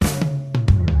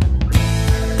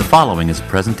following is a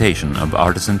presentation of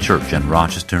Artisan Church in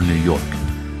Rochester, New York.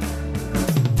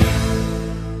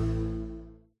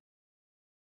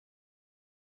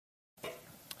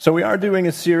 So we are doing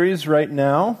a series right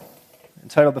now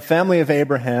entitled The Family of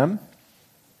Abraham,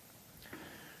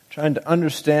 trying to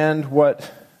understand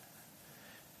what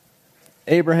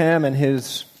Abraham and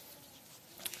his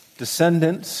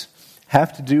descendants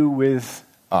have to do with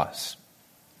us.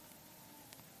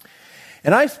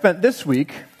 And I spent this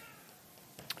week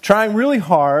trying really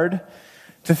hard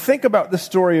to think about the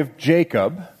story of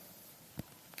Jacob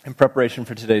in preparation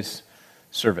for today's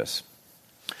service.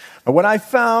 But what I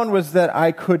found was that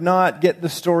I could not get the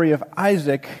story of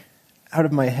Isaac out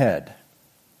of my head.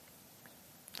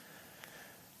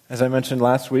 As I mentioned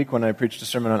last week when I preached a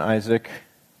sermon on Isaac,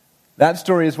 that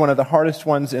story is one of the hardest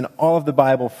ones in all of the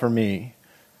Bible for me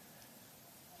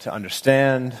to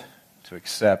understand, to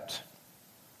accept,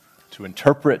 to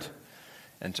interpret,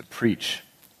 and to preach.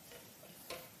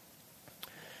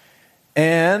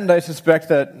 And I suspect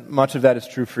that much of that is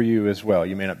true for you as well.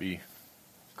 You may not be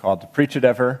called to preach it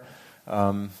ever,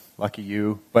 lucky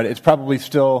you, but it's probably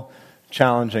still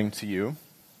challenging to you.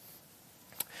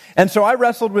 And so I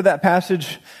wrestled with that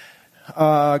passage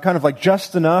kind of like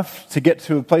just enough to get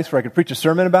to a place where I could preach a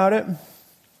sermon about it.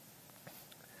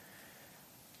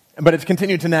 But it's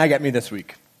continued to nag at me this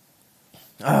week.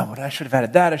 Oh, I should have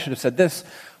added that. I should have said this.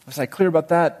 Was I clear about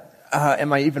that?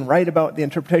 Am I even right about the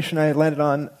interpretation I landed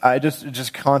on? It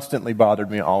just constantly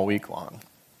bothered me all week long.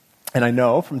 And I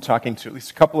know from talking to at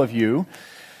least a couple of you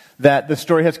that the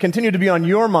story has continued to be on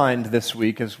your mind this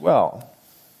week as well.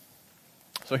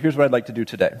 So here's what I'd like to do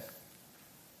today.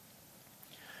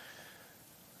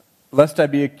 Lest I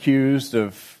be accused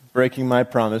of breaking my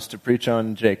promise to preach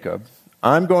on Jacob,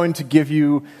 I'm going to give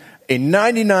you a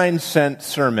 99-cent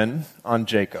sermon on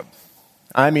Jacob.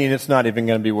 I mean, it's not even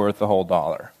going to be worth the whole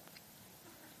dollar.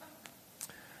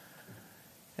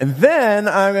 And then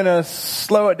I'm going to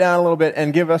slow it down a little bit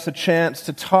and give us a chance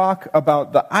to talk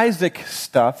about the Isaac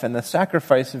stuff and the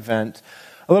sacrifice event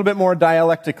a little bit more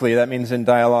dialectically. That means in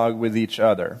dialogue with each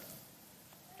other.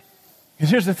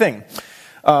 Because here's the thing.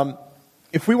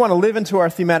 If we want to live into our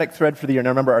thematic thread for the year, now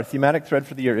remember, our thematic thread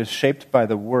for the year is shaped by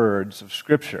the words of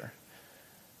Scripture.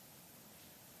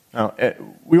 Now,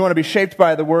 we want to be shaped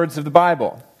by the words of the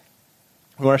Bible.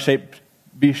 We want to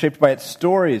be shaped by its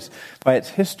stories, by its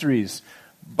histories,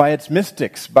 by its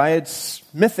mystics, by its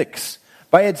mythics,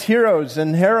 by its heroes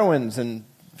and heroines and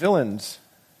villains.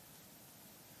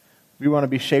 We want to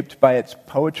be shaped by its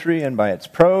poetry and by its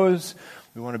prose.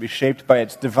 We want to be shaped by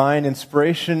its divine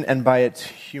inspiration and by its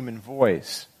human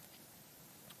voice.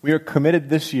 We are committed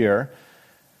this year,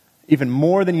 even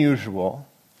more than usual,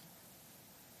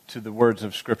 to the words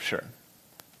of Scripture.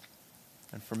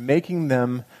 And for making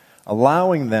them,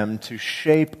 allowing them to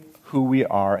shape who we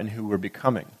are and who we're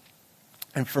becoming.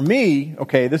 And for me,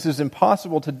 this is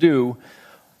impossible to do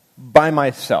by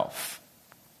myself.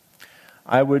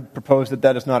 I would propose that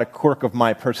that is not a quirk of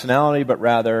my personality, but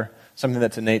rather something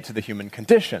that's innate to the human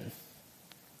condition.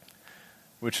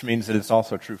 Which means that it's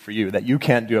also true for you, that you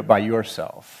can't do it by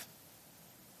yourself.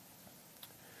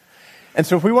 And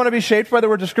so if we want to be shaped by the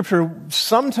words of Scripture,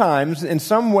 sometimes, in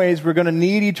some ways, we're going to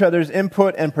need each other's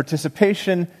input and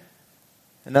participation.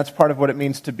 And that's part of what it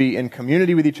means to be in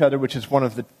community with each other, which is one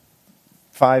of the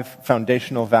 5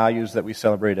 foundational values that we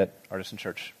celebrate at Artisan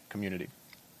Church Community.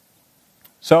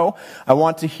 So, I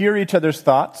want to hear each other's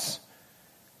thoughts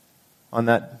on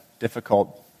that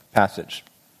difficult passage.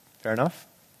 Fair enough?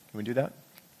 Can we do that?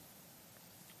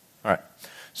 All right.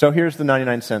 So here's the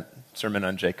 99-cent sermon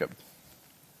on Jacob.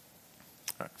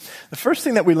 All right. The first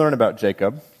thing that we learn about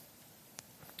Jacob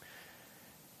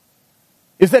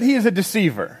is that he is a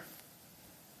deceiver.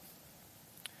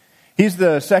 He's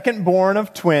the second born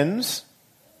of twins.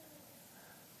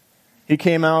 He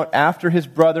came out after his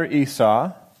brother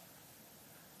Esau.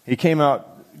 He came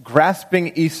out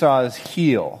grasping Esau's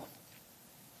heel.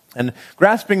 And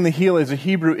grasping the heel is a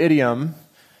Hebrew idiom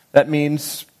that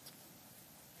means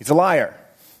he's a liar.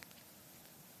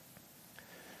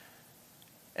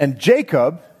 And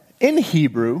Jacob, in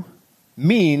Hebrew,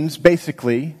 means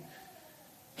basically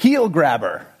heel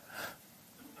grabber.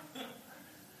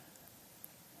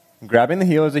 Grabbing the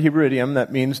heel is a Hebrew idiom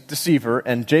that means deceiver,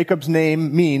 and Jacob's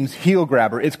name means heel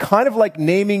grabber. It's kind of like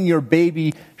naming your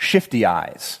baby Shifty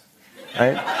Eyes,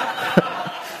 right?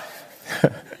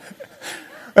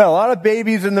 Well, a lot of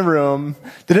babies in the room.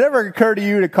 Did it ever occur to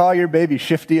you to call your baby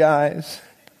Shifty Eyes?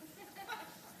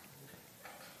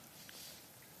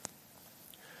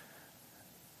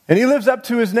 And he lives up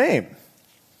to his name.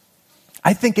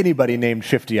 I think anybody named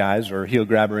Shifty Eyes or heel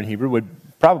grabber in Hebrew would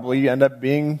probably end up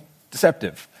being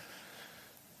deceptive.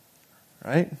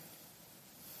 right?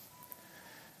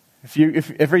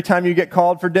 If every time you get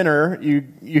called for dinner, you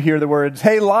hear the words,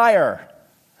 "Hey, liar,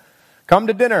 come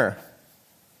to dinner,"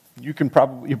 you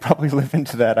probably live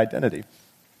into that identity.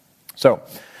 So,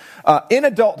 in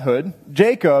adulthood,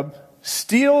 Jacob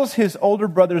steals his older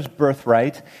brother's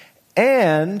birthright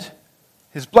and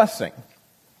his blessing.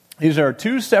 These are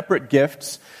two separate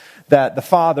gifts that the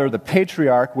father, the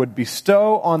patriarch, would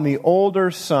bestow on the older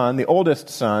son, the oldest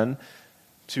son,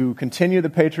 to continue the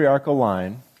patriarchal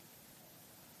line.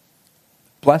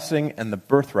 Blessing and the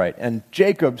birthright. And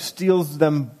Jacob steals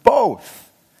them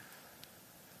both.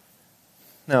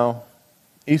 Now,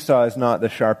 Esau is not the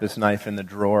sharpest knife in the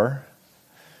drawer.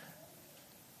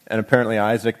 And apparently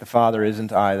Isaac, the father,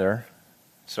 isn't either.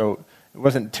 So it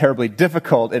wasn't terribly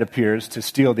difficult, it appears, to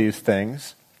steal these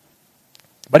things.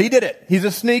 But he did it. He's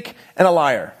a sneak and a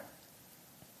liar.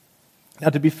 Now,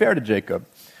 to be fair to Jacob,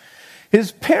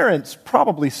 his parents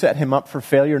probably set him up for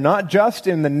failure, not just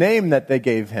in the name that they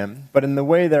gave him, but in the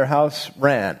way their house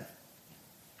ran.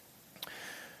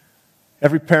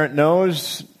 Every parent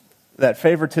knows that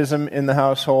favoritism in the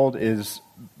household is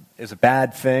a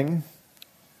bad thing.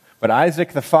 But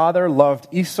Isaac, the father, loved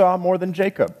Esau more than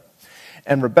Jacob.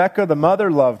 And Rebekah, the mother,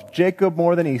 loved Jacob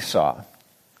more than Esau.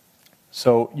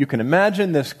 So you can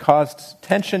imagine this caused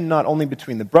tension not only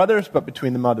between the brothers, but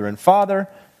between the mother and father.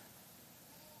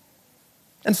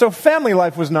 And so family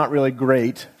life was not really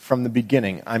great from the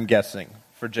beginning, I'm guessing,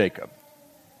 for Jacob.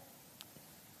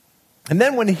 And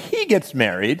then when he gets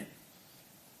married,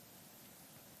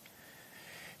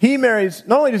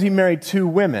 not only does he marry two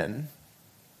women,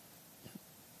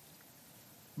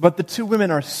 but the two women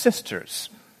are sisters.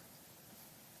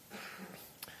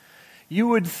 You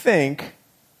would think,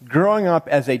 growing up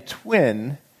as a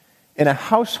twin in a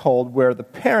household where the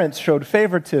parents showed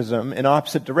favoritism in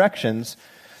opposite directions,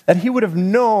 that he would have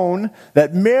known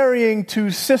that marrying two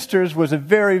sisters was a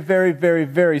very, very, very,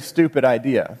 very stupid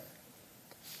idea.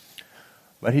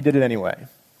 But he did it anyway.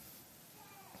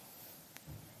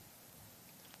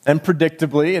 And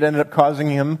predictably, it ended up causing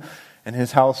him and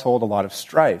his household a lot of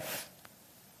strife.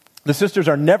 The sisters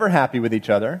are never happy with each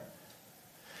other.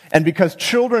 And because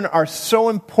children are so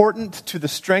important to the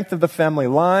strength of the family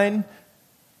line,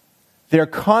 they're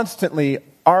constantly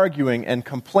arguing and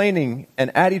complaining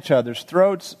and at each other's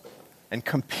throats and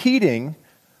competing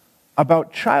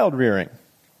about child rearing.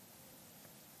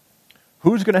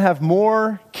 Who's going to have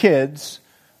more kids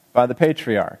by the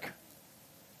patriarch?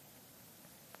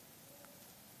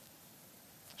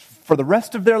 For the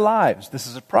rest of their lives, this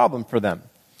is a problem for them.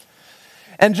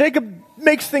 And Jacob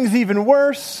makes things even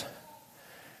worse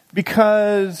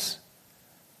because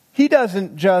he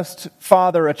doesn't just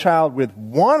father a child with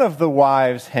one of the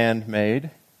wives'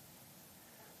 handmaid,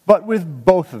 but with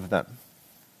both of them.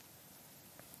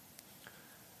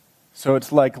 So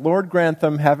it's like Lord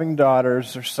Grantham having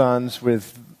daughters or sons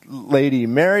with Lady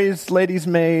Mary's lady's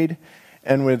maid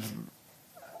and with,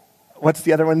 what's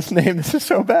the other one's name? This is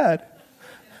so bad.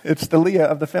 It's the Leah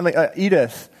of the family.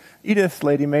 Edith. Edith's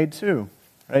lady maid too,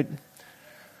 right?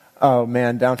 Oh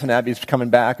man, Downton Abbey's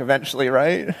coming back eventually,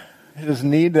 right? It just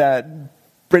need that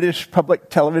British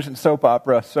public television soap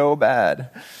opera so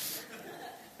bad.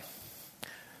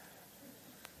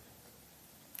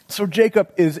 So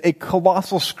Jacob is a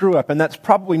colossal screw-up, and that's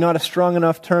probably not a strong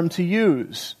enough term to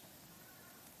use.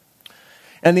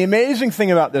 And the amazing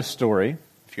thing about this story,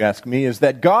 if you ask me, is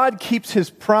that God keeps his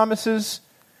promises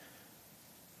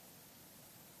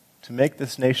to make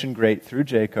this nation great through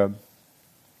Jacob,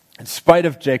 in spite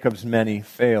of Jacob's many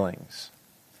failings.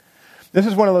 This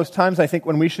is one of those times, I think,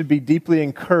 when we should be deeply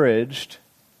encouraged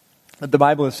that the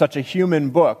Bible is such a human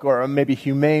book, or maybe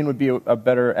humane would be a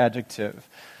better adjective.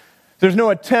 There's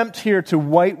no attempt here to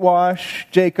whitewash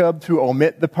Jacob, to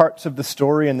omit the parts of the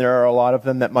story, and there are a lot of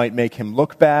them that might make him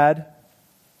look bad.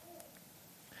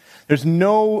 There's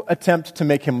no attempt to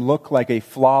make him look like a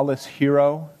flawless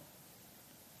hero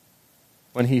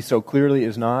when he so clearly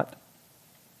is not.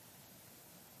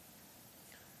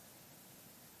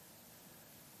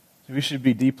 We should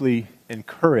be deeply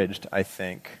encouraged, I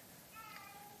think,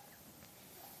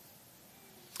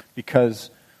 because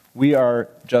we are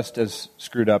just as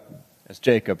screwed up as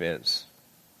Jacob is.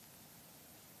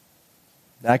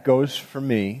 That goes for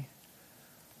me.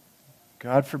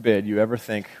 God forbid you ever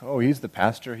think, oh, he's the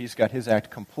pastor, he's got his act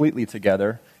completely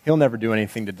together. He'll never do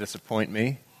anything to disappoint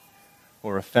me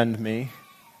or offend me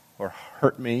or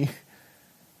hurt me.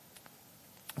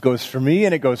 It goes for me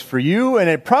and it goes for you and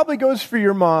it probably goes for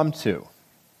your mom too.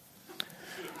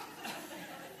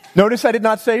 Notice I did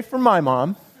not say for my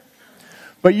mom,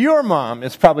 but your mom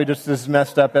is probably just as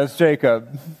messed up as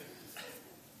Jacob.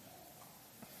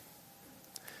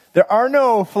 There are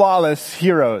no flawless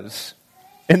heroes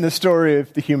in the story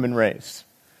of the human race.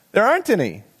 There aren't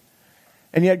any.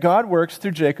 And yet God works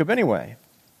through Jacob anyway.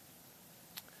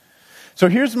 So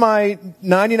here's my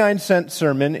 99-cent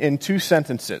sermon in 2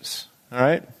 sentences. All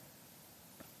right?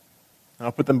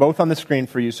 I'll put them both on the screen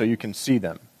for you so you can see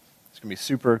them. It's going to be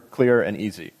super clear and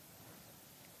easy.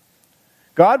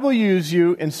 God will use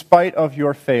you in spite of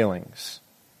your failings.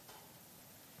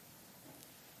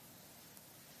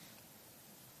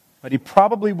 But He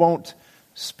probably won't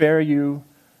spare you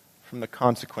from the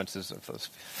consequences of those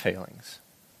failings.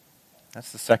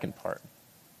 That's the second part.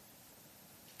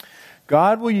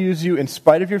 God will use you in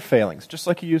spite of your failings, just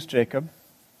like He used Jacob.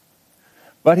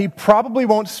 But He probably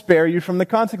won't spare you from the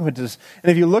consequences.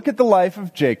 And if you look at the life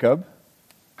of Jacob,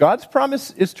 God's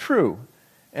promise is true,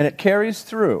 and it carries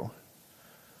through.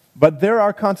 But there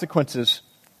are consequences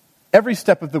every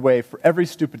step of the way for every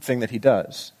stupid thing that he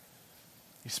does.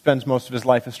 He spends most of his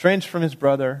life estranged from his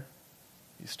brother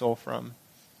he stole from.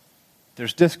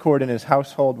 There's discord in his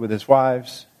household with his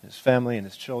wives, his family, and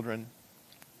his children.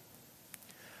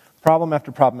 Problem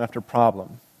after problem after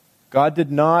problem. God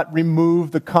did not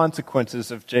remove the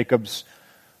consequences of Jacob's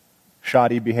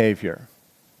shoddy behavior.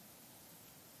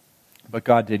 But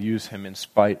God did use him in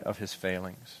spite of his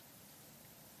failings.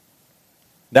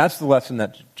 That's the lesson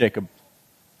that Jacob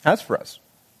has for us.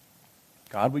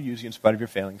 God will use you in spite of your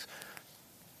failings.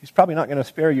 He's probably not going to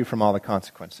spare you from all the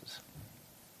consequences.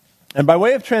 And by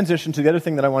way of transition to the other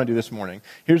thing that I want to do this morning,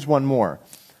 here's one more.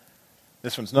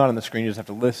 This one's not on the screen, you just have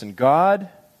to listen. God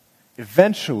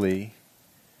eventually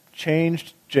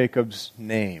changed Jacob's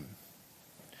name.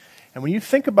 And when you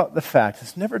think about the fact,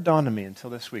 it's never dawned on me until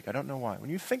this week, I don't know why. When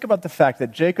you think about the fact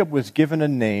that Jacob was given a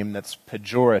name that's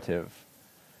pejorative,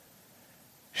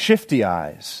 shifty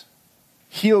eyes,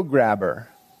 heel grabber,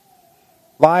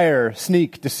 liar,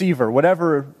 sneak, deceiver,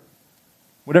 whatever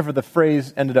the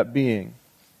phrase ended up being,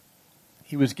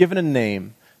 he was given a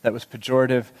name that was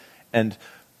pejorative and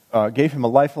gave him a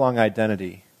lifelong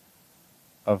identity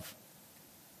of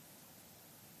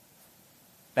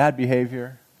bad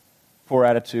behavior, poor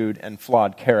attitude, and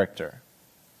flawed character.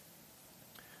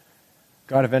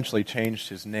 God eventually changed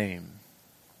his name.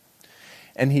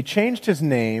 And he changed his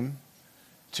name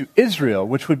to Israel,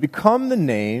 which would become the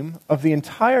name of the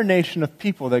entire nation of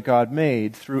people that God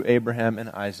made through Abraham and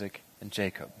Isaac and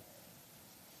Jacob.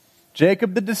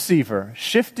 Jacob the deceiver,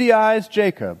 shifty-eyed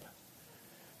Jacob,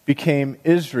 became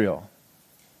Israel.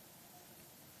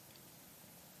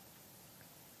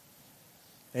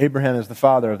 Abraham is the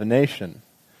father of the nation.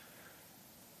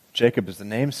 Jacob is the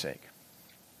namesake.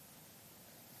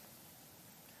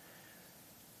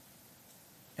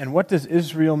 And what does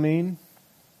Israel mean?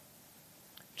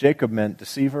 Jacob meant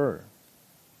deceiver.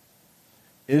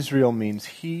 Israel means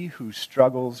he who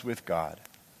struggles with God.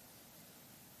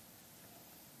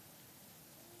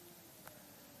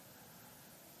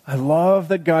 I love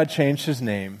that God changed his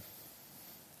name,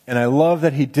 and I love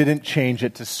that he didn't change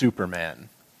it to Superman.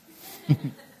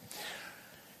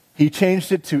 He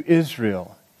changed it to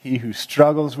Israel, he who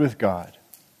struggles with God.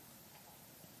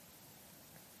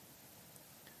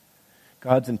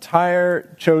 God's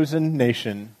entire chosen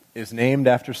nation is named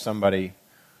after somebody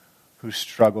who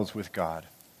struggles with God.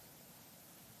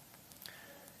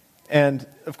 And,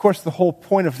 of course, the whole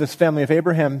point of this family of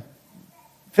Abraham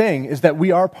thing is that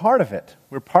we are part of it.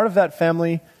 We're part of that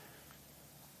family,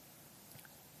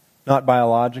 not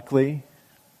biologically,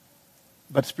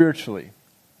 but spiritually,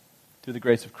 through the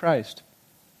grace of Christ.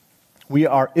 We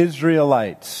are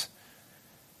Israelites,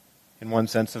 in one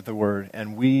sense of the word,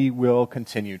 and we will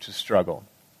continue to struggle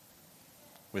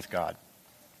with God.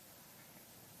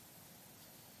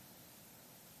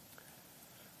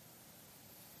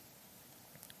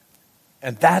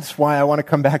 And that's why I want to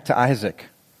come back to Isaac,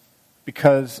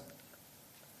 because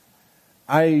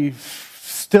I'm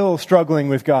still struggling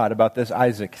with God about this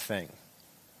Isaac thing.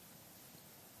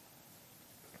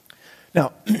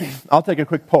 Now, I'll take a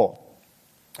quick poll.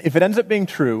 If it ends up being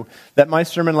true that my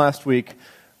sermon last week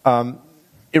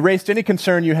erased any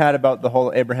concern you had about the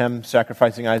whole Abraham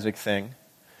sacrificing Isaac thing,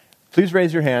 please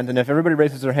raise your hand, and if everybody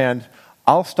raises their hand,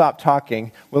 I'll stop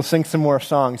talking, we'll sing some more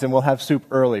songs, and we'll have soup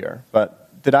earlier.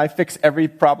 But did I fix every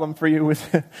problem for you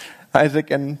with Isaac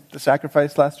and the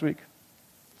sacrifice last week?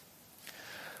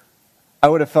 I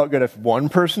would have felt good if one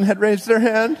person had raised their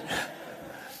hand.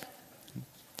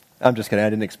 I'm just kidding. I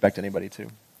didn't expect anybody to.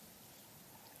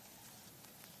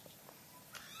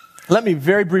 Let me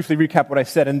very briefly recap what I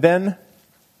said, and then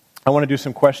I want to do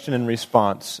some question and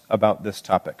response about this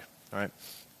topic. All right.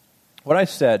 What I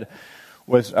said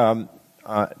was,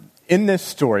 in this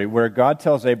story where God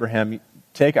tells Abraham,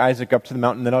 take Isaac up to the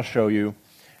mountain that I'll show you,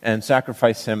 and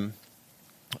sacrifice him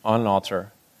on an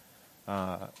altar.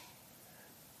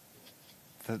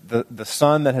 The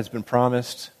son that has been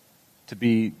promised to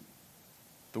be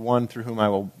the one through whom I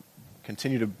will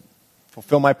continue to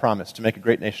fulfill my promise to make a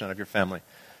great nation out of your family.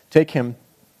 Take him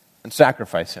and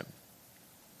sacrifice him.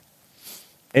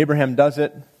 Abraham does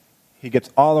it. He gets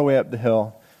all the way up the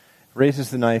hill, raises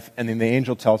the knife, and then the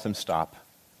angel tells him, stop.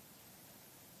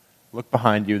 Look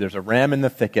behind you. There's a ram in the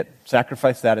thicket.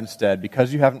 Sacrifice that instead.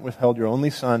 Because you haven't withheld your only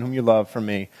son, whom you love, from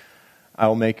me, I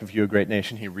will make of you a great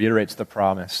nation. He reiterates the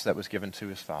promise that was given to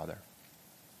his father.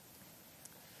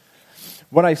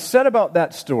 What I said about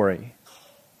that story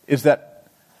is that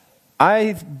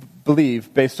I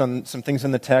believe, based on some things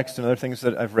in the text and other things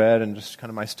that I've read and just kind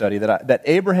of my study, that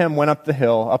Abraham went up the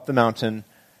hill, up the mountain,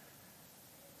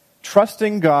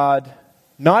 trusting God,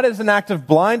 not as an act of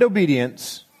blind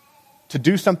obedience to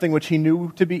do something which he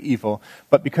knew to be evil,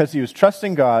 but because he was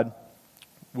trusting God,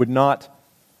 would not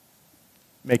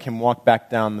make him walk back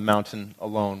down the mountain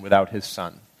alone without his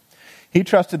son. He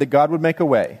trusted that God would make a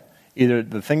way. Either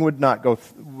the thing would not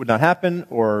happen,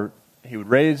 or he would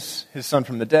raise his son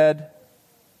from the dead.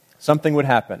 Something would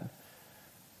happen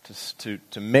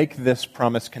to make this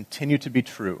promise continue to be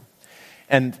true.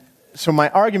 And so my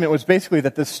argument was basically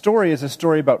that this story is a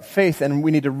story about faith, and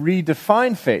we need to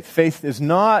redefine faith. Faith is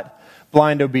not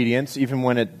blind obedience, even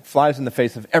when it flies in the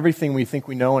face of everything we think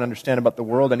we know and understand about the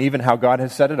world and even how God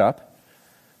has set it up,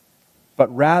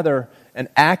 but rather an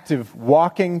active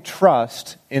walking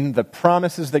trust in the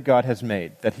promises that God has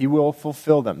made, that he will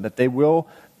fulfill them, that they will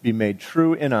be made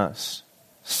true in us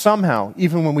somehow,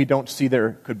 even when we don't see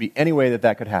there could be any way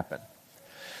that could happen.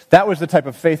 That was the type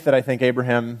of faith that I think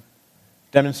Abraham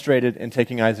demonstrated in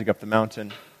taking Isaac up the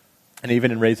mountain and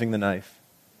even in raising the knife.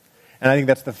 And I think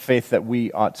that's the faith that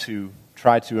we ought to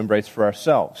try to embrace for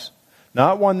ourselves.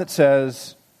 Not one that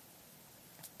says,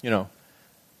 I'm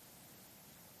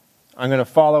going to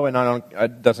follow and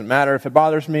it doesn't matter if it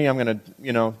bothers me, I'm going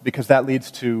to, because that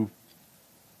leads to,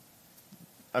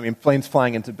 planes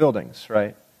flying into buildings,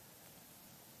 right?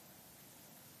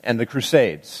 And the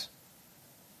Crusades.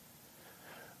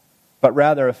 But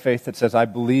rather a faith that says, I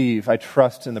believe, I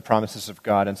trust in the promises of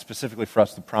God, and specifically for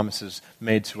us, the promises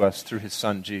made to us through his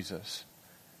son, Jesus.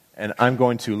 And I'm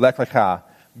going to, lech lecha,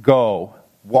 go,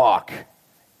 walk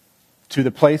to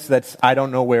the place I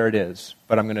don't know where it is,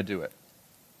 but I'm going to do it.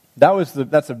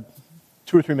 That's a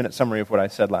 2 or 3 minute summary of what I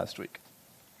said last week.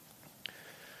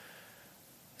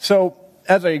 So,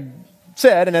 as I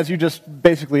said, and as you just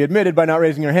basically admitted by not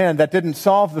raising your hand, that didn't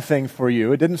solve the thing for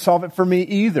you. It didn't solve it for me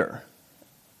either.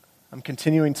 I'm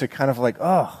continuing to kind of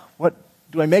what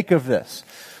do I make of this?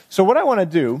 So what I want to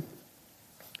do,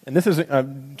 and this is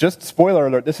just spoiler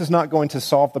alert, this is not going to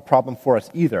solve the problem for us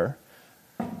either,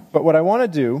 but what I want to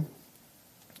do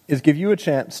is give you a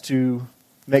chance to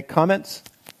make comments,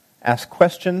 ask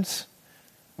questions,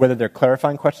 whether they're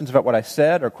clarifying questions about what I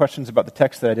said or questions about the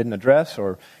text that I didn't address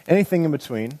or anything in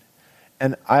between.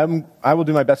 And I will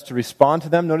do my best to respond to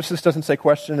them. Notice this doesn't say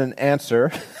question and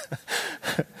answer.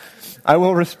 I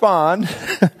will respond.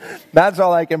 That's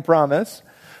all I can promise.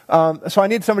 So I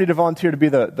need somebody to volunteer to be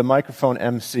the microphone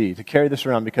MC, to carry this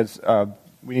around because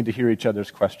we need to hear each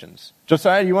other's questions.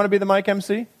 Josiah, you want to be the mic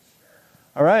MC?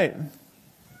 All right.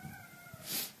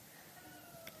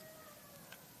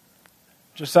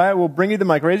 Josiah will bring you the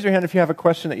mic. Raise your hand if you have a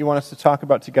question that you want us to talk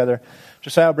about together.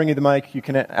 Josiah will bring you the mic. You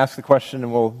can ask the question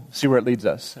and we'll see where it leads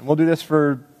us. And we'll do this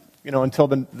for, until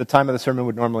the time of the sermon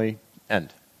would normally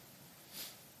end.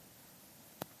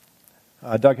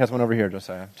 Doug has one over here,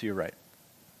 Josiah, to your right.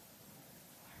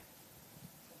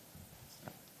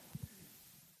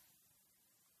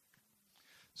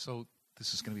 So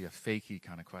this is going to be a fakey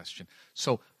kind of question.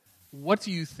 So what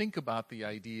do you think about the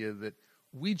idea that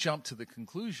we jump to the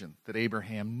conclusion that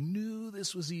Abraham knew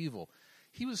this was evil?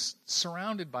 He was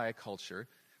surrounded by a culture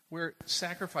where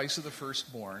sacrifice of the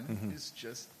firstborn is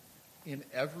just in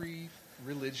every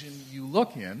religion you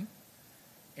look in.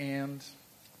 And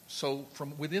so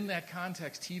from within that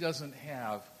context, he doesn't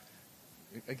have,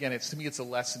 again, to me it's a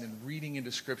lesson in reading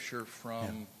into Scripture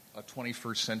from a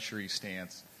 21st century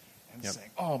stance and saying,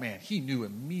 oh man, he knew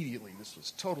immediately this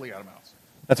was totally out of bounds.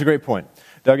 That's a great point.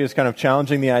 Doug is kind of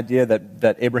challenging the idea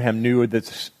that Abraham knew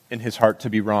that's in his heart to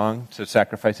be wrong, to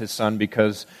sacrifice his son,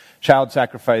 because child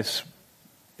sacrifice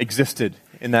existed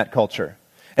in that culture.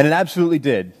 And it absolutely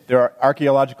did. There are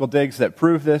archaeological digs that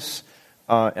prove this,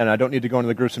 and I don't need to go into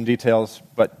the gruesome details,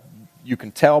 but you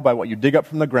can tell by what you dig up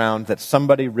from the ground that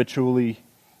somebody ritually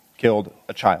killed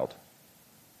a child.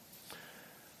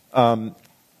 And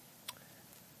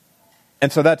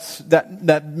so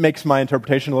that makes my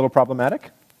interpretation a little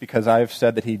problematic. because I've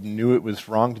said that he knew it was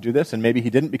wrong to do this, and maybe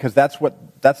he didn't because that's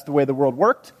the way the world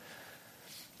worked.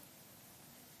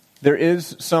 There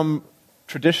is some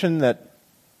tradition that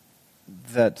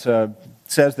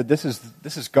says that this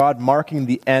is God marking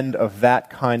the end of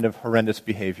that kind of horrendous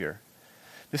behavior.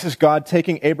 This is God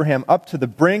taking Abraham up to the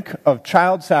brink of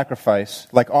child sacrifice,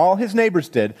 like all his neighbors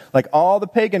did, like all the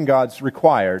pagan gods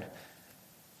required,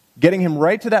 getting him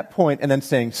right to that point and then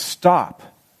saying, stop.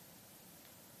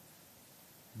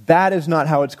 That is not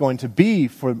how it's going to be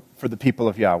for the people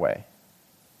of Yahweh.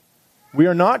 We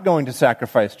are not going to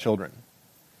sacrifice children.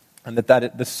 And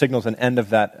this signals an end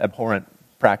of that abhorrent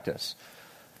practice.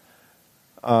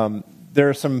 There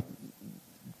are some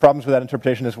problems with that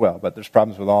interpretation as well, but there's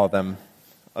problems with all of them.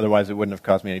 Otherwise, it wouldn't have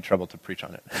caused me any trouble to preach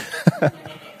on it.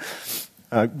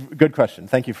 Good question.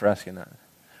 Thank you for asking that.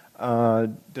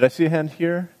 Did I see a hand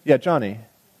here? Yeah, Johnny.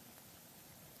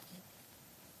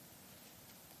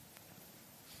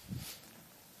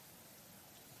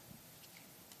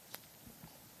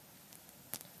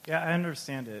 Yeah, I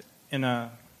understand it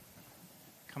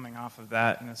coming off of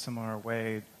that in a similar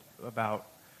way about,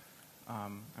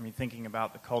 thinking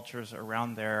about the cultures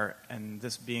around there and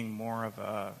this being more of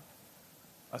a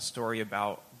story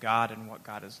about God and what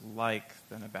God is like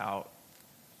than about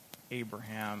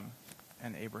Abraham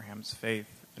and Abraham's faith,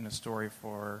 and a story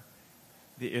for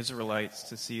the Israelites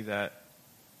to see that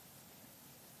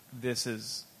this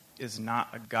is not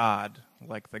a God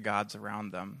like the gods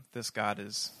around them. This God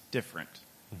is different.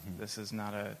 Mm-hmm. This is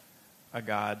not a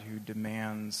God who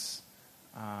demands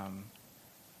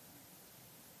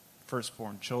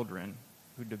firstborn children,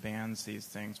 who demands these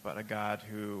things, but a God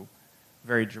who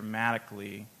very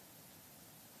dramatically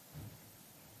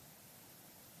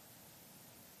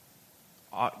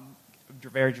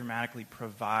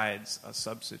provides a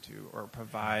substitute or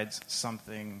provides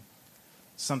something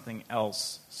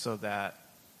else so that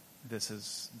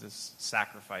this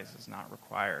sacrifice is not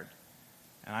required.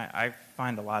 And I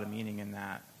find a lot of meaning in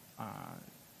that,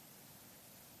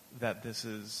 that this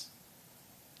is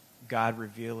God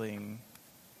revealing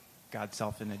God's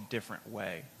self in a different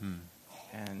way,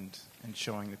 and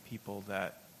showing the people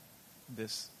that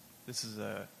this is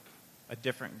a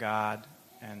different God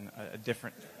and a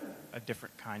different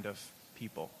kind of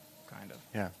people, kind of.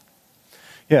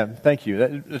 Yeah. Thank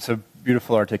you. It's a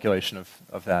beautiful articulation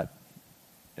of that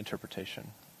interpretation.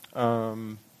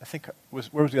 I think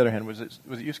where was the other hand? Was it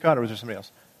you, Scott, or was there somebody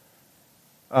else?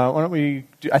 Why don't we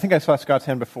do? I think I saw Scott's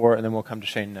hand before, and then we'll come to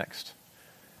Shane next.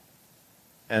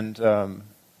 And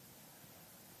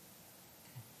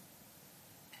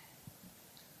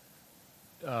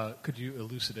could you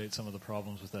elucidate some of the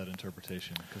problems with that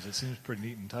interpretation? Because it seems pretty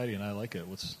neat and tidy, and I like it.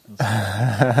 We're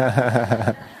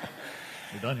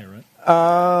done here, right?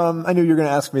 I knew you were going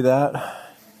to ask me that.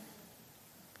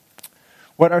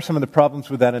 What are some of the problems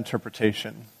with that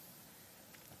interpretation?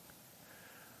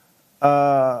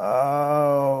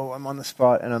 I'm on the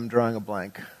spot and I'm drawing a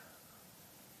blank.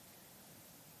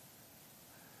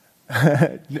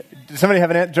 Does somebody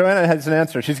have an answer? Joanna has an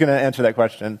answer. She's going to answer that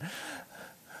question.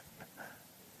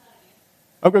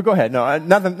 Oh, go ahead. No,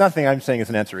 nothing I'm saying is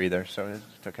an answer either, so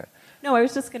it's okay. No, I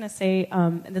was just going to say,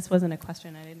 this wasn't a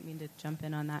question. I didn't mean to jump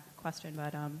in on that question,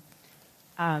 but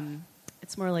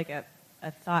it's more like a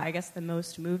thought. I guess the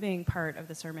most moving part of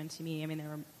the sermon to me, there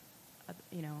were,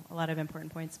 a lot of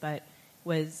important points, but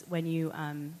was when you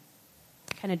kind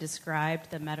of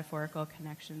described the metaphorical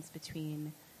connections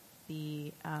between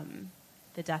the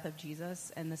death of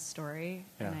Jesus and this story,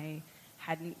 and I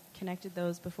hadn't connected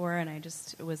those before, and I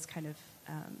just was kind of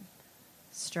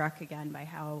struck again by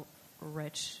how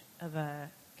rich of a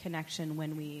connection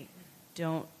when we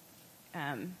don't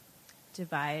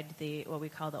divide what we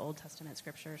call the Old Testament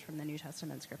scriptures from the New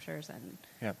Testament scriptures and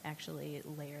actually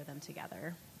layer them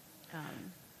together.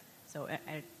 So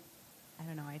I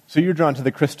don't know. So you're drawn to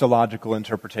the Christological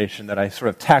interpretation that I sort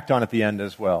of tacked on at the end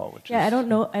as well. I don't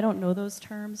know those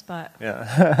terms, but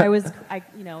I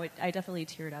definitely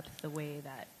teared up the way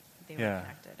that they were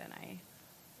connected, and I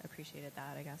appreciated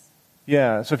that, I guess.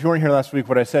 Yeah. So if you weren't here last week,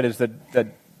 what I said is that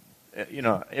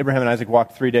Abraham and Isaac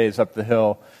walked 3 days up the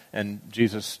hill, and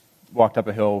Jesus walked up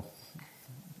a hill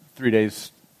 3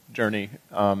 days journey.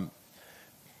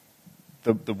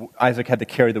 Isaac had to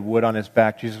carry the wood on his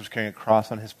back. Jesus was carrying a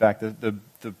cross on his back. The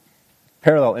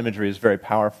parallel imagery is very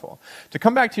powerful. To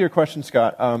come back to your question,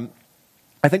 Scott,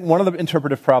 I think one of the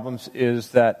interpretive problems is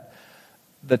that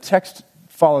the text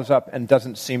follows up and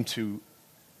doesn't seem to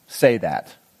say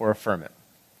that or affirm it.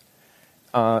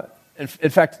 In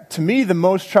fact, to me, the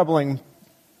most troubling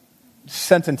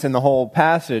sentence in the whole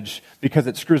passage, because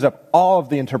it screws up all of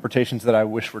the interpretations that I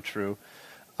wish were true,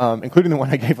 including the one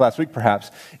I gave last week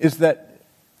perhaps, is that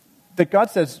God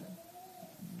says,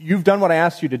 you've done what I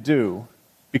asked you to do.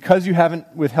 Because you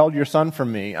haven't withheld your son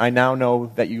from me, I now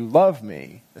know that you love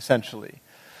me, essentially.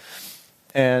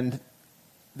 And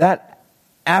that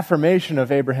affirmation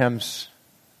of Abraham's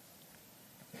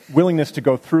willingness to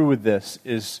go through with this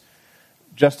is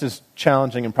just as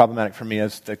challenging and problematic for me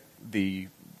as the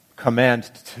command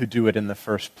to do it in the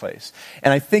first place.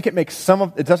 And I think it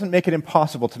doesn't make it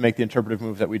impossible to make the interpretive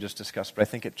move that we just discussed, but I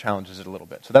think it challenges it a little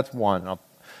bit. So that's one.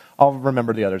 I'll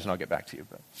remember the others and I'll get back to you.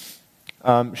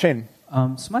 But Shane.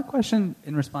 So my question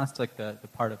in response to the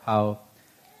part of how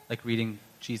reading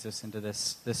Jesus into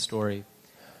this story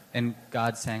and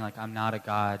God saying I'm not a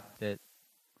God that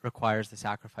requires the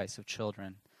sacrifice of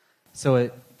children. So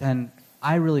then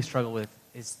I really struggle with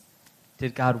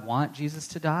did God want Jesus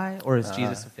to die, or is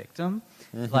Jesus a victim?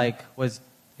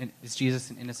 Mm-hmm. Is Jesus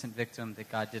an innocent victim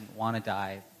that God didn't want to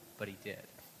die, but he did?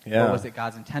 Yeah. Or was it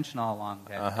God's intention all along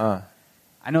that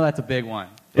I know that's a big one.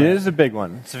 It is a big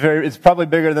one. It's probably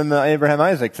bigger than the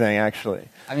Abraham-Isaac thing, actually.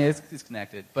 I mean, it's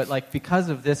connected. But because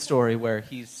of this story where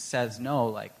he says,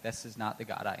 no, this is not the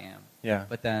God I am. Yeah.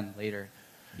 But then later,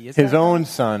 he is his own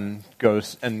son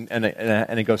goes,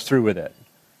 and he goes through with it.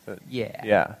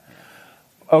 Yeah.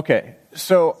 Okay,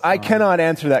 so I cannot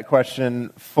answer that question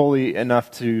fully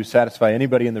enough to satisfy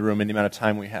anybody in the room in the amount of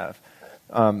time we have.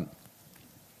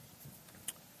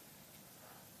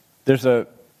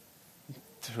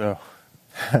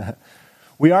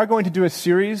 We are going to do a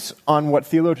series on what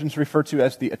theologians refer to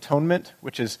as the atonement,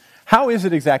 which is how is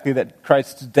it exactly that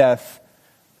Christ's death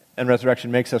and resurrection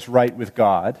makes us right with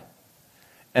God?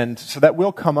 And so that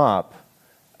will come up.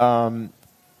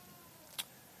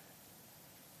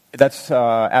 That's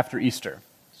after Easter.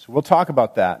 So we'll talk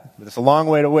about that. But it's a long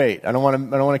way to wait. I don't want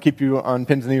to keep you on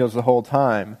pins and needles the whole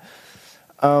time.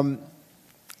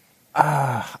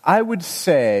 I would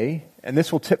say, and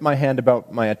this will tip my hand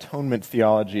about my atonement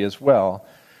theology as well,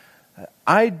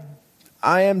 I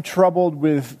am troubled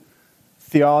with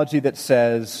theology that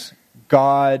says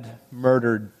God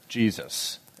murdered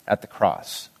Jesus at the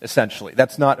cross, essentially.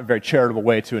 That's not a very charitable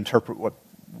way to interpret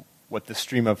what the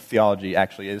stream of theology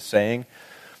actually is saying,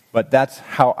 but that's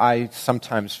how I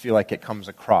sometimes feel like it comes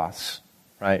across,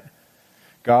 right?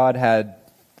 God had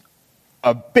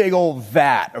a big old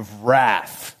vat of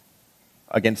wrath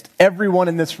against everyone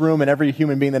in this room and every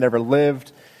human being that ever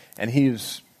lived, and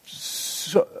he's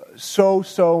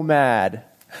so mad,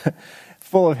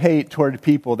 full of hate toward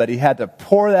people that he had to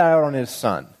pour that out on his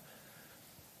son.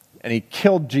 And he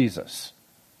killed Jesus.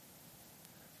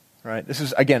 Right? This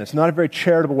is, again, it's not a very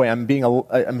charitable way. I'm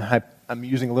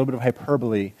using a little bit of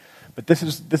hyperbole, but this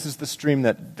is the stream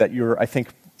that you're, I think,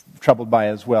 troubled by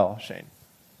as well, Shane.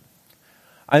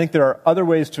 I think there are other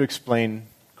ways to explain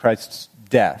Christ's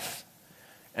death,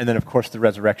 and then, of course, the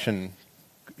resurrection,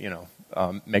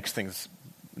 makes things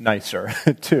nicer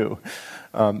too.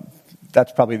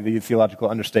 That's probably the theological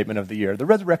understatement of the year. The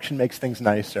resurrection makes things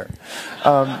nicer.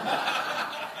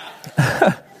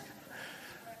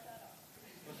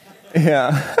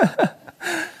 Yeah.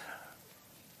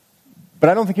 But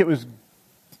I don't think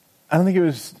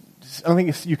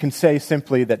you can say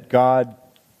simply that God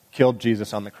killed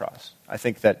Jesus on the cross. I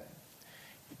think that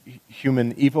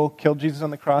human evil killed Jesus on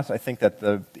the cross. I think that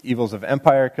the evils of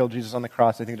empire killed Jesus on the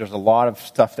cross. I think there's a lot of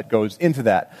stuff that goes into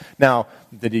that. Now,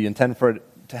 did he intend for it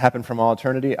to happen from all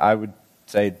eternity? I would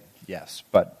say yes,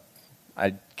 but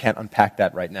I can't unpack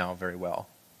that right now very well.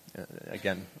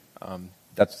 Again,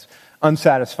 that's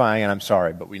unsatisfying, and I'm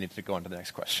sorry, but we need to go on to the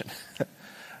next question.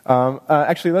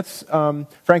 Actually, let's,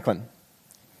 Franklin.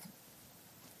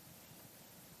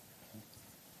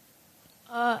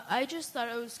 I just thought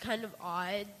it was kind of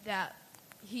odd that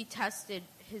he tested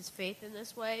his faith in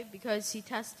this way, because he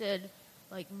tested,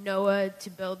 Noah to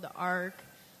build the ark,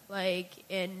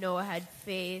 and Noah had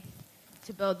faith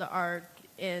to build the ark,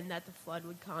 and that the flood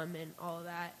would come and all of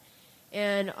that.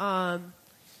 And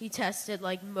he tested,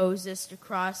 Moses to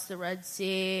cross the Red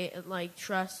Sea and,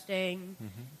 trusting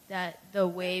that the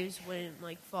waves wouldn't,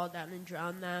 fall down and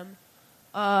drown them.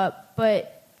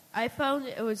 But I found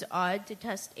it was odd to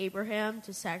test Abraham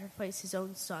to sacrifice his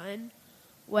own son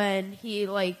when he,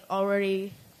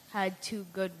 already had two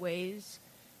good ways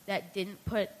that didn't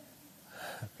put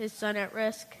his son at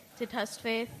risk to test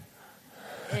faith.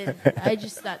 And I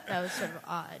just thought that was sort of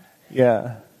odd.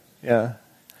 Yeah.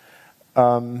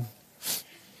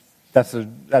 That's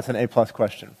an A+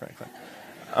 question, Franklin.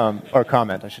 Or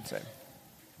comment, I should say.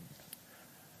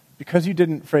 Because you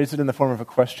didn't phrase it in the form of a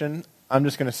question, I'm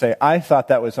just going to say, I thought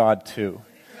that was odd too.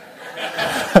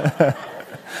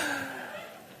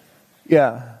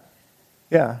 Yeah,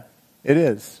 it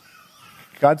is.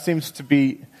 God seems to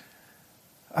be,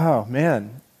 oh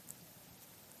man,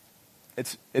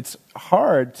 it's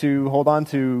hard to hold on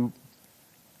to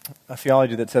a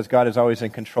theology that says God is always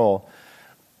in control,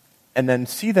 and then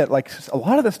see that like a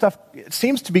lot of the stuff, it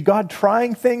seems to be God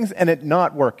trying things and it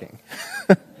not working.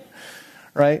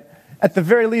 Right? At the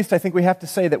very least, I think we have to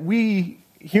say that we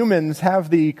humans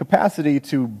have the capacity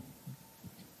to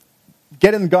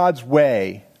get in God's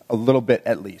way a little bit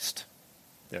at least.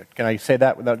 Can I say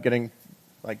that without getting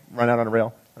like run out on a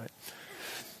rail? Right.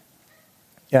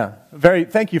 Yeah.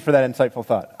 Thank you for that insightful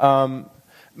thought.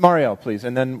 Mario, please,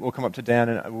 and then we'll come up to Dan,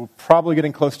 and we're probably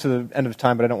getting close to the end of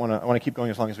time, but I want to keep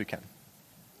going as long as we can.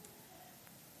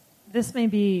 This may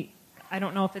be, I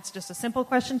don't know if it's just a simple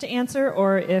question to answer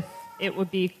or if it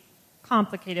would be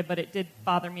complicated, but it did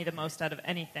bother me the most out of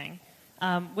anything,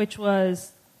 which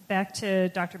was back to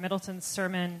Dr. Middleton's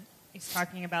sermon. He's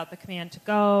talking about the command to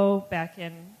go back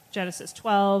in Genesis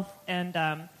 12,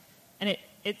 and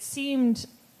it seemed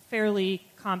fairly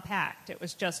compact. It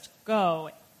was just go,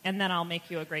 and then I'll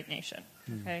make you a great nation.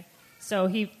 Okay,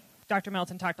 so Dr.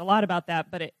 Middleton talked a lot about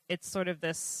that, but it's sort of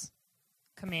this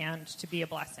command to be a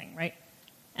blessing, right?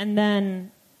 And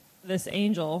then this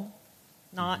angel,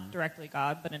 not directly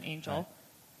God, but an angel,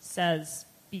 says,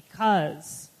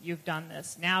 because you've done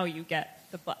this, now you get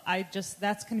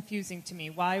that's confusing to me.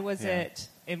 Why was it,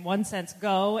 in one sense,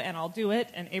 go and I'll do it,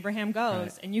 and Abraham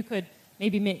goes, and you could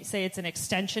maybe say it's an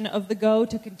extension of the go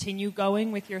to continue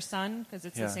going with your son, because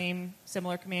it's the same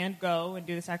similar command, go and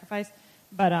do the sacrifice.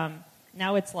 But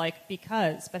now it's like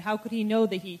because. But how could he know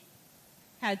that he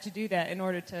had to do that in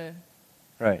order to...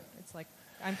 Right. It's like,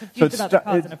 I'm confused about the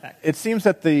cause and effect. It seems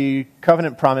that the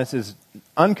covenant promise is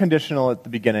unconditional at the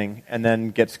beginning and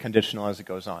then gets conditional as it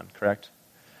goes on, correct?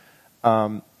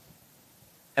 And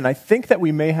I think that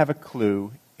we may have a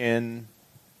clue in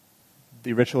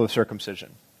the ritual of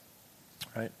circumcision,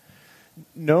 right?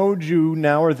 No Jew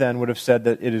now or then would have said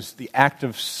that it is the act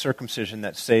of circumcision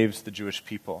that saves the Jewish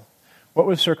people. What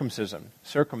was circumcision?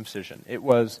 It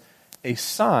was a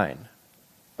sign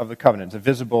of the covenant, a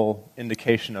visible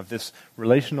indication of this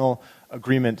relational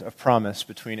agreement of promise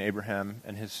between Abraham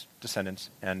and his descendants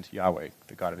and Yahweh,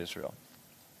 the God of Israel.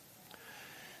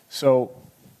 So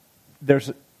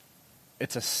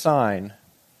it's a sign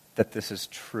that this is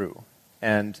true.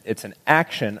 And it's an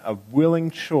action, a willing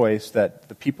choice that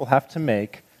the people have to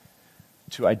make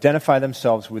to identify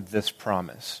themselves with this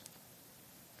promise.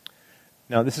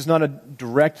 Now, this is not a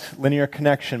direct linear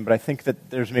connection, but I think that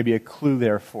there's maybe a clue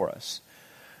there for us.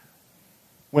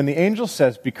 When the angel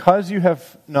says, because you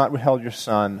have not withheld your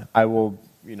son, I will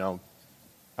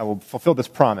fulfill this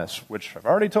promise, which I've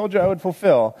already told you I would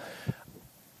fulfill,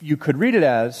 you could read it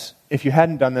as, if you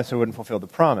hadn't done this, I wouldn't fulfill the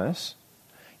promise.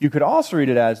 You could also read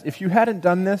it as, if you hadn't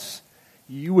done this,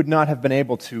 you would not have been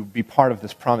able to be part of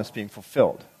this promise being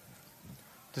fulfilled.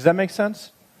 Does that make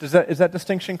sense? Is that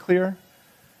distinction clear?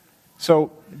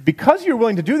 So, because you're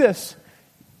willing to do this,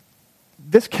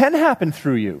 this can happen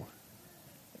through you.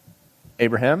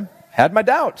 Abraham had my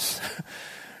doubts.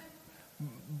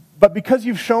 But because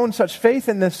you've shown such faith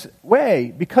in this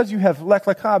way, because you have lech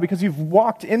lecha, because you've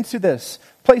walked into this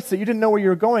place that you didn't know where you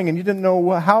were going and you didn't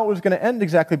know how it was going to end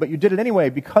exactly, but you did it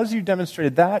anyway, because you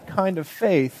demonstrated that kind of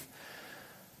faith,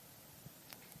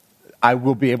 I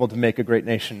will be able to make a great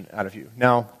nation out of you.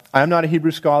 Now, I am not a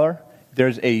Hebrew scholar.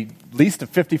 There's at least a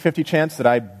 50-50 chance that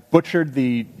I butchered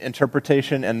the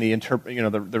interpretation and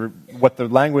what the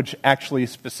language actually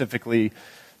specifically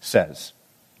says.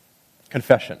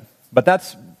 Confession. But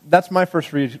that's my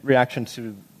first reaction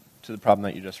to the problem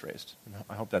that you just raised.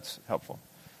 I hope that's helpful.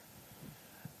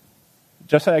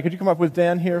 Josiah, could you come up with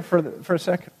Dan here for a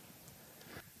sec?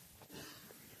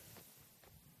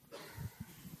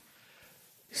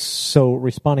 So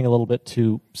responding a little bit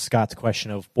to Scott's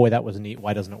question of, boy, that was neat,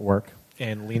 why doesn't it work?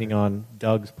 And leaning on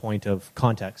Doug's point of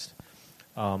context.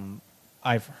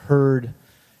 I've heard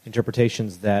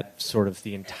interpretations that sort of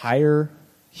the entire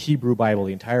Hebrew Bible,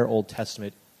 the entire Old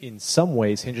Testament, in some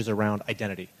ways hinges around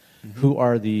identity. Mm-hmm. Who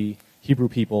are the Hebrew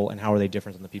people and how are they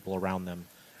different than the people around them?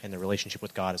 And the relationship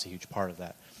with God is a huge part of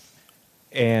that.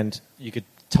 And you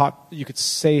could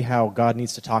say how God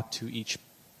needs to talk to each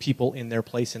people in their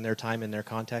place, in their time, in their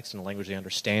context, in a language they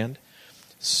understand.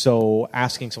 So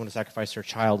asking someone to sacrifice their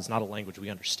child is not a language we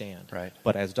understand. Right.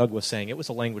 But as Doug was saying, it was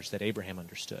a language that Abraham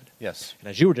understood. Yes. And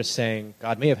as you were just saying,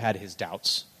 God may have had his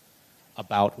doubts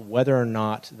about whether or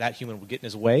not that human would get in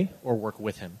his way or work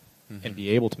with him and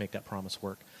be able to make that promise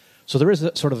work. So there is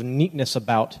a sort of neatness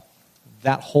about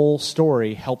that whole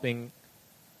story helping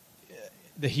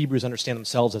the Hebrews understand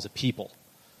themselves as a people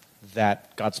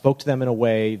that God spoke to them in a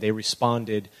way, they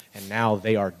responded, and now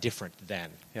they are different than.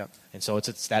 Yep. And so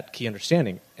it's that key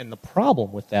understanding. And the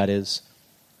problem with that is,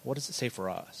 what does it say for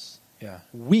us? Yeah.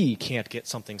 We can't get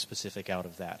something specific out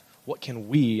of that. What can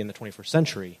we in the 21st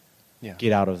century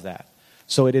get out of that?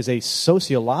 So it is a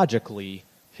sociologically,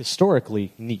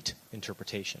 historically neat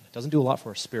interpretation. It doesn't do a lot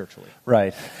for us spiritually.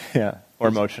 Right. Yeah. Or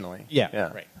emotionally.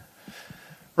 Yeah. Right.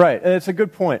 Right. It's a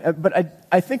good point. But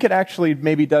I think it actually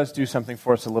maybe does do something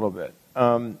for us a little bit.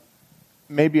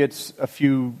 Maybe it's a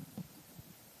few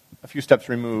steps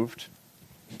removed,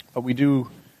 but we do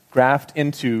graft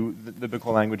into the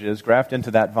biblical languages, graft into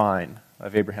that vine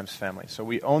of Abraham's family. So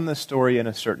we own the story in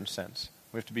a certain sense.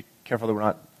 We have to be careful that we're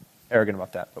not arrogant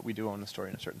about that, but we do own the story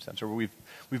in a certain sense, or we've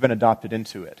been adopted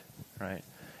into it, right?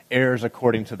 Heirs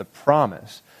according to the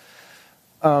promise.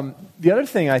 The other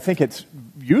thing I think it's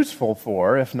useful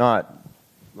for, if not,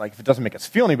 like if it doesn't make us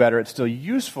feel any better, it's still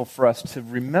useful for us to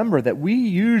remember that we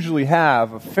usually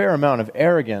have a fair amount of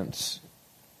arrogance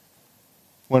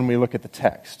when we look at the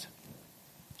text.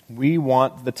 We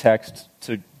want the text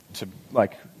to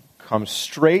like come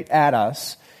straight at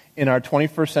us in our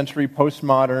 21st century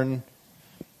postmodern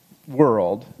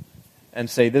world and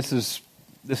say, this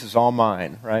is all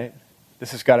mine, right?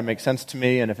 This has got to make sense to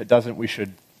me, and if it doesn't, we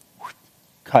should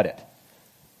cut it.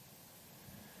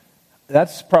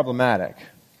 That's problematic.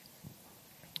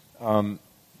 And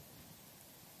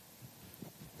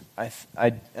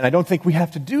I don't think we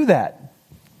have to do that.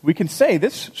 We can say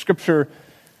this scripture,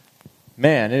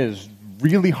 man, it is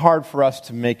really hard for us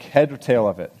to make head or tail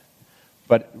of it.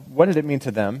 But what did it mean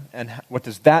to them, and what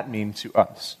does that mean to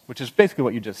us? Which is basically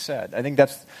what you just said. I think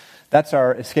that's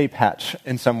our escape hatch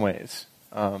in some ways.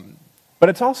 But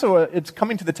it's also it's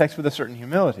coming to the text with a certain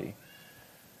humility.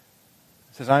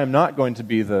 It says, I am not going to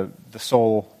be the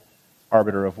sole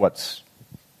arbiter of what's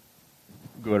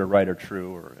good or right or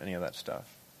true or any of that stuff.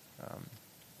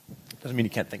 Doesn't mean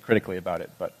you can't think critically about it,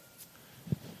 but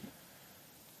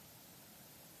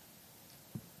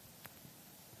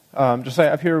just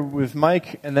up here with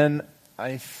Mike, and then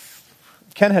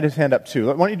Ken had his hand up too.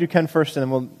 Why don't you do Ken first,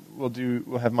 and then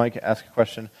we'll have Mike ask a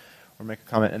question or make a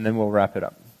comment, and then we'll wrap it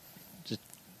up.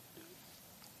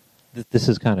 This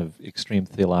is kind of extreme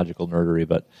theological nerdery,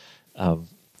 but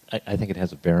I think it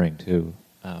has a bearing too.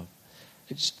 I'm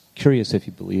just curious if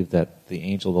you believe that the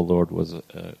angel of the Lord was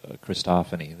a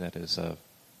Christophany, that is a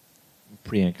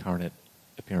pre-incarnate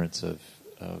appearance of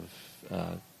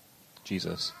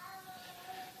Jesus.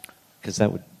 Because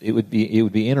it would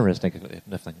be interesting,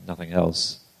 if nothing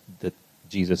else, that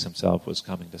Jesus himself was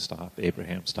coming to stop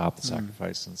Abraham, stop the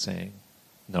sacrifice, and saying,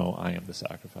 "No, I am the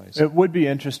sacrifice." It would be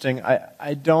interesting.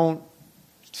 I don't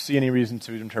see any reason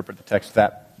to interpret the text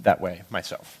that way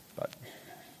myself, but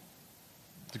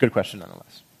it's a good question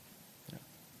nonetheless. Yeah.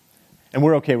 And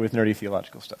we're okay with nerdy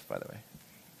theological stuff, by the way.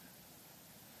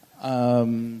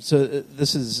 So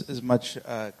this is as much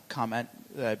a comment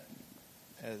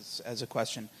as a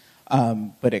question.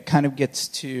 But it kind of gets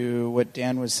to what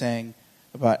Dan was saying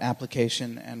about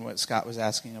application and what Scott was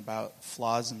asking about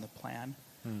flaws in the plan.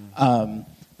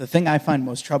 The thing I find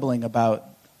most troubling about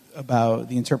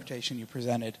the interpretation you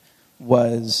presented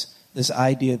was this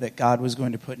idea that God was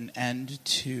going to put an end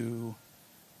to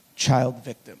child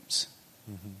victims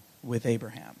with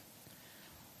Abraham.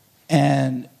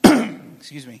 And,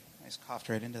 excuse me, I just coughed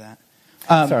right into that. It's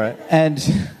all right. And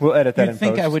we'll edit that in you'd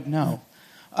think post. I would know.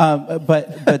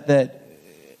 But that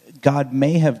God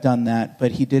may have done that,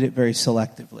 but he did it very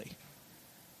selectively.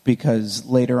 Because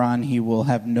later on he will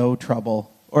have no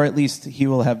trouble, or at least he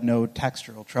will have no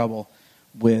textual trouble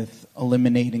with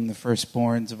eliminating the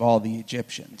firstborns of all the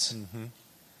Egyptians.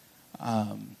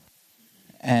 And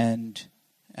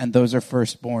those are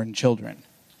firstborn children. Yeah.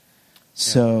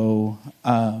 So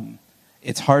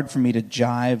it's hard for me to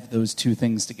jive those two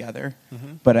things together.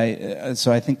 But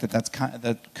I think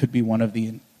that could be one of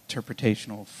the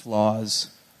interpretational flaws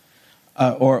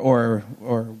or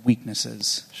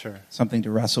weaknesses. Sure. Something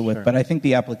to wrestle with. Sure. But I think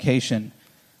the application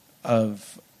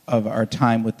of our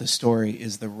time with the story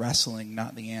is the wrestling,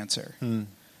 not the answer.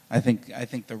 I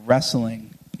think the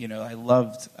wrestling. I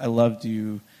loved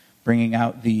you bringing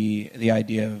out the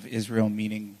idea of Israel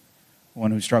meaning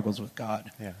one who struggles with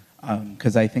God. Yeah.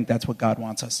 Because I think that's what God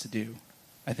wants us to do.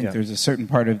 I think there's a certain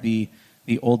part of the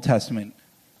Old Testament.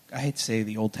 I hate to say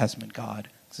the Old Testament God,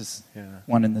 because it's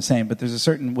one and the same. But there's a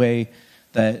certain way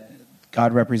that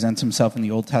God represents himself in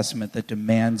the Old Testament that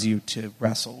demands you to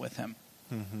wrestle with him.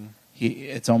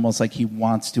 It's almost like he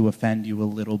wants to offend you a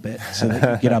little bit so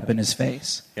that you get up in his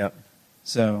face. Yep.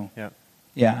 So,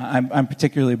 I'm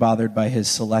particularly bothered by his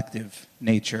selective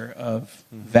nature of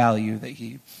value that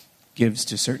he gives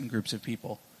to certain groups of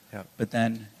people. Yeah. But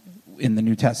then in the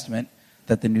New Testament,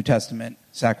 that the New Testament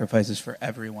sacrifices for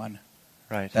everyone.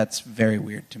 Right. That's very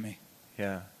weird to me.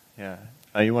 Yeah, yeah.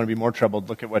 You want to be more troubled,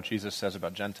 look at what Jesus says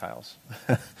about Gentiles.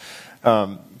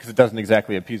 Because it doesn't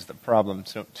exactly appease the problem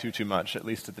too much, at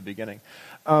least at the beginning.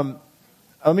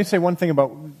 Let me say one thing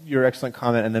about your excellent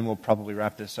comment, and then we'll probably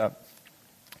wrap this up.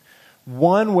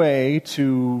 One way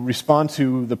to respond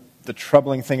to the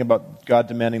troubling thing about God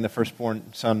demanding the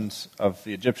firstborn sons of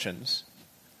the Egyptians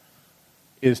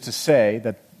is to say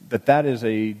that is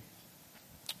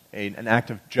an act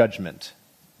of judgment.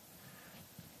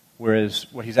 Whereas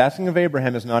what he's asking of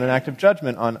Abraham is not an act of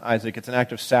judgment on Isaac, it's an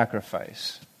act of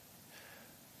sacrifice.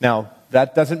 Now,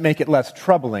 that doesn't make it less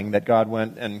troubling that God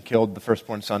went and killed the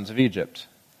firstborn sons of Egypt.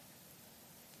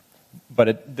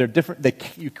 But they're different.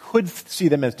 You could see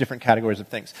them as different categories of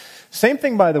things. Same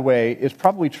thing, by the way, is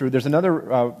probably true. There's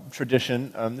another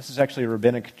tradition, this is actually a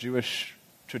rabbinic Jewish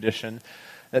tradition,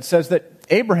 that says that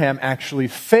Abraham actually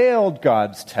failed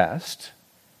God's test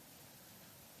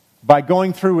by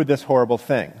going through with this horrible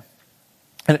thing.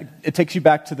 And it takes you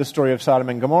back to the story of Sodom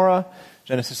and Gomorrah,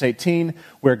 Genesis 18,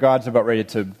 where God's about ready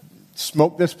to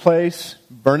smoke this place,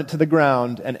 burn it to the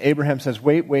ground, and Abraham says,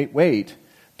 wait,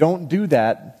 don't do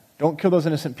that. Don't kill those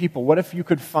innocent people. What if you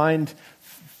could find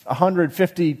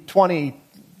 150, 20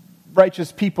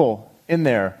 righteous people in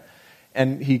there?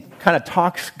 And he kind of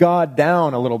talks God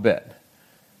down a little bit.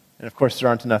 And of course, there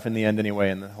aren't enough in the end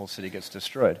anyway, and the whole city gets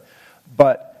destroyed.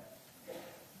 But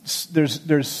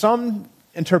there's some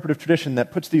interpretive tradition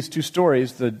that puts these two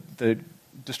stories, the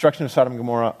destruction of Sodom and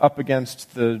Gomorrah, up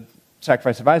against the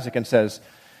sacrifice of Isaac and says,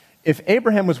 if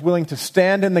Abraham was willing to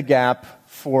stand in the gap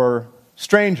for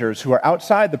strangers who are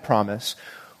outside the promise,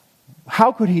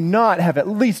 how could he not have at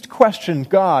least questioned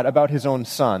God about his own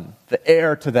son, the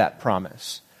heir to that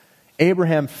promise?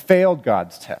 Abraham failed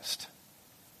God's test.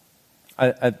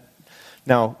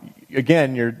 Now,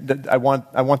 again, I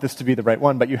want this to be the right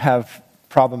one, but you have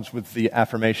problems with the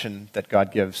affirmation that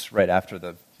God gives right after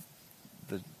the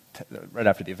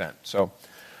event. So,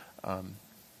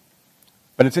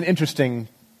 but it's an interesting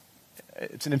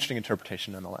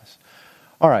interpretation nonetheless.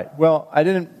 All right. Well, I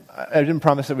didn't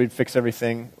promise that we'd fix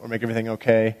everything or make everything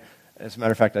okay. As a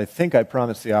matter of fact, I think I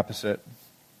promised the opposite.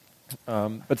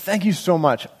 But thank you so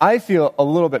much. I feel a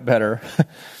little bit better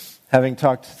having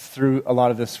talked through a lot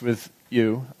of this with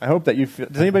you. I hope that you feel.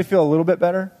 Does anybody feel a little bit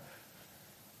better?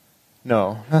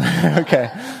 No. Okay.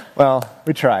 Well,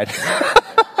 we tried.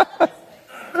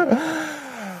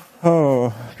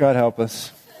 Oh, God help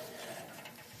us.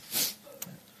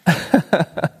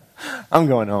 I'm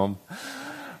going home.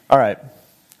 All right.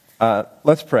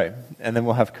 Let's pray, and then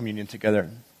we'll have communion together.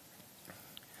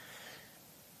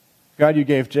 God, you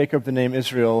gave Jacob the name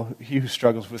Israel, he who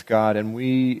struggles with God, and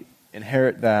we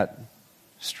inherit that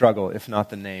struggle, if not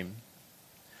the name.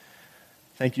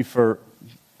 Thank you for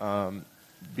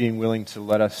being willing to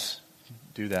let us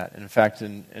do that. And in fact,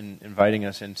 in inviting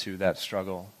us into that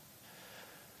struggle,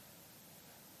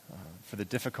 for the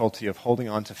difficulty of holding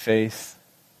on to faith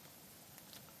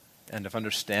and of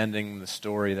understanding the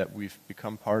story that we've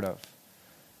become part of.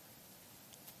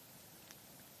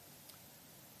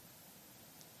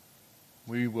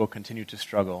 We will continue to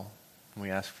struggle, and we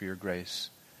ask for your grace.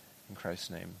 In Christ's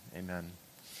name, amen.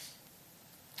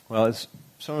 Well, as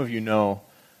some of you know,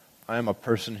 I am a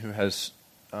person who has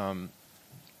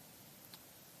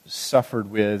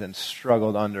suffered with and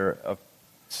struggled under a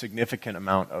significant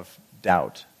amount of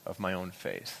doubt of my own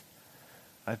faith.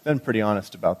 I've been pretty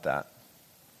honest about that.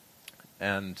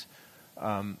 And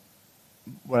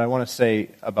what I want to say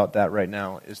about that right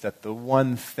now is that the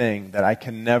one thing that I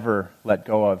can never let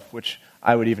go of, which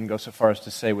I would even go so far as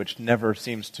to say which never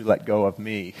seems to let go of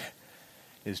me,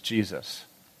 is Jesus.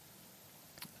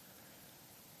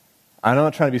 I'm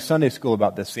not trying to be Sunday school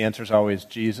about this. The answer is always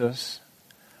Jesus.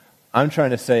 I'm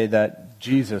trying to say that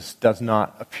Jesus does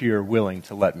not appear willing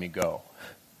to let me go.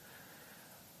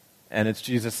 And it's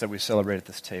Jesus that we celebrate at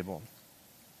this table.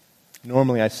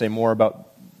 Normally I say more about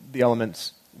the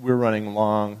elements. We're running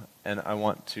long, and I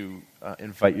want to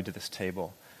invite you to this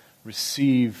table.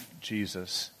 Receive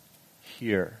Jesus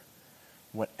here.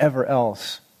 Whatever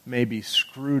else may be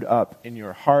screwed up in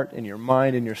your heart, in your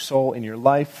mind, in your soul, in your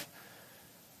life,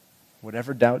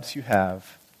 whatever doubts you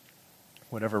have,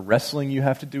 whatever wrestling you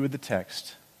have to do with the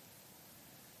text,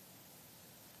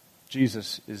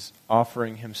 Jesus is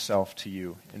offering himself to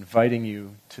you, inviting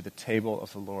you to the table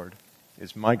of the Lord. It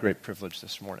is my great privilege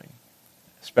this morning,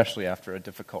 especially after a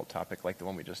difficult topic like the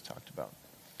one we just talked about.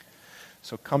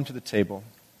 So come to the table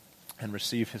and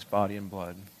receive his body and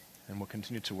blood, and we'll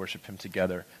continue to worship him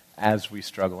together as we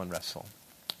struggle and wrestle.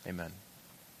 Amen.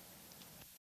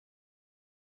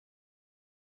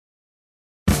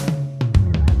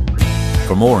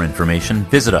 For more information,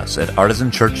 visit us at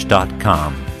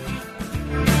artisanchurch.com.